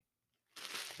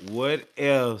What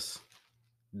else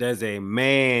does a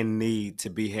man need to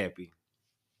be happy?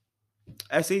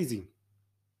 That's easy.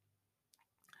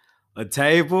 A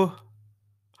table,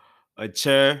 a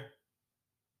chair,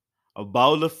 a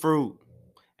bowl of fruit,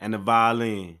 and a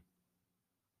violin.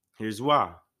 Here's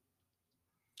why.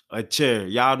 A chair.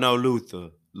 Y'all know Luther.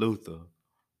 Luther.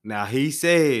 Now he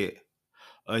said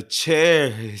a chair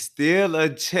is still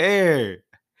a chair,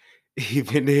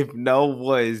 even if no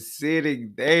one's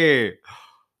sitting there.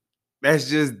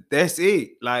 That's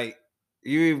it. Like,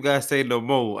 you ain't gotta say no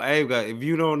more. I ain't got if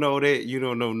you don't know that, you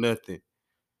don't know nothing.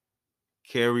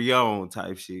 Carry on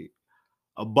type shit.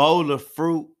 A bowl of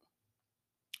fruit,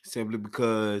 simply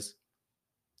because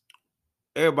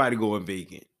everybody going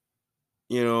vegan.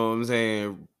 You know what I'm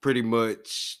saying? Pretty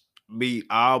much be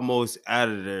almost out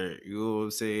of there. You know what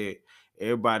I'm saying?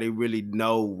 Everybody really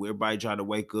know. Everybody trying to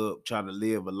wake up, trying to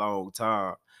live a long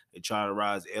time. They trying to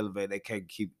rise the elevator. They can't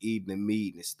keep eating the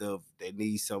meat and stuff. They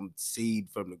need some seed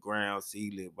from the ground,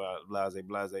 seedling, blase,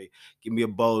 blase. Give me a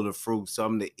bowl of fruit,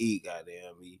 something to eat,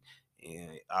 goddamn me,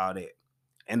 and all that.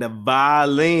 And the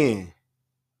violin.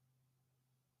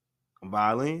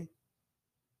 Violin?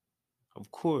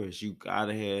 Of course, you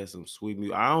gotta have some sweet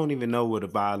music. I don't even know what a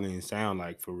violin sound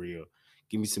like for real.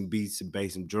 Give me some beats, some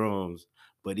bass, some drums.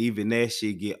 But even that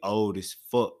shit get old as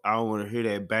fuck. I don't want to hear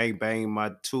that bang bang.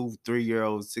 My 2, 3 year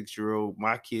old, 6 year old,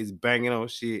 my kids banging on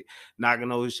shit,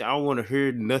 knocking on shit. I don't want to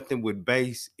hear nothing with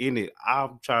bass in it.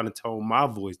 I'm trying to tone my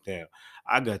voice down.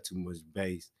 I got too much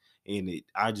bass in it.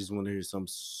 I just want to hear some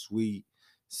sweet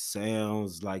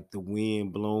sounds like the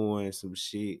wind blowing, some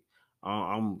shit.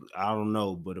 I don't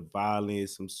know, but a violin,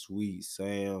 some sweet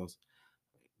sounds,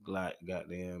 like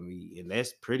goddamn me, and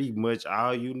that's pretty much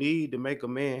all you need to make a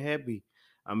man happy.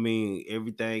 I mean,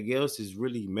 everything else is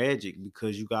really magic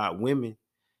because you got women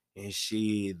and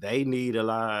shit. They need a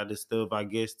lot of the stuff, I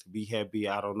guess, to be happy.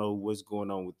 I don't know what's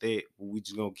going on with that, but we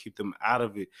just gonna keep them out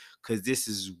of it because this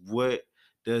is what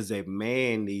does a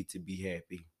man need to be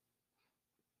happy,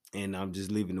 and I'm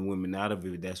just leaving the women out of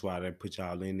it. That's why I didn't put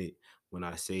y'all in it when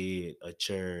I said a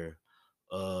chair,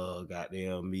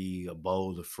 goddamn me, a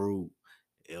bowl of fruit,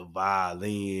 a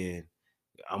violin.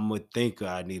 I'm a thinker.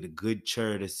 I need a good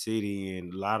chair to sit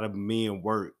in. A lot of men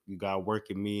work. You got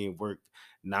working men work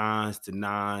nines to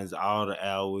nines, all the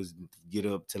hours, get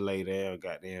up to lay down.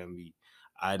 Goddamn me.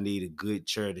 I need a good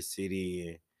chair to sit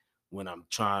in when I'm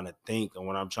trying to think and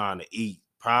when I'm trying to eat.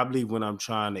 Probably when I'm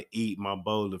trying to eat my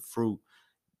bowl of fruit,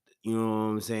 you know what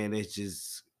I'm saying? It's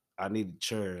just I need a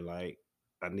chair, like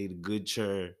I need a good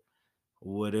chair,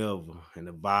 whatever, and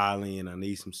a violin. I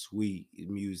need some sweet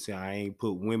music. I ain't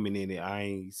put women in it. I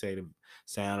ain't say the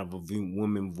sound of a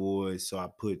woman voice, so I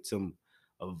put some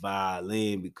a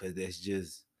violin because that's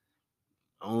just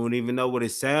I don't even know what it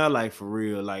sound like for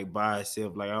real, like by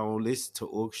itself. Like I don't listen to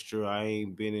orchestra. I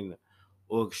ain't been in the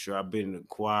orchestra. I've been in the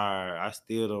choir. I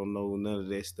still don't know none of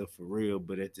that stuff for real.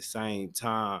 But at the same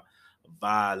time, a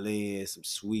violin, some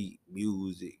sweet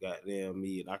music, goddamn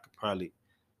me, and I could probably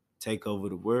take over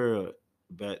the world.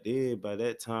 Back then, by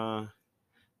that time,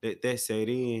 that set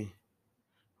in,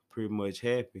 pretty much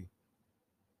happy.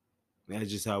 That's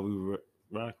just how we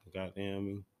rocking, goddamn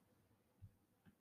me.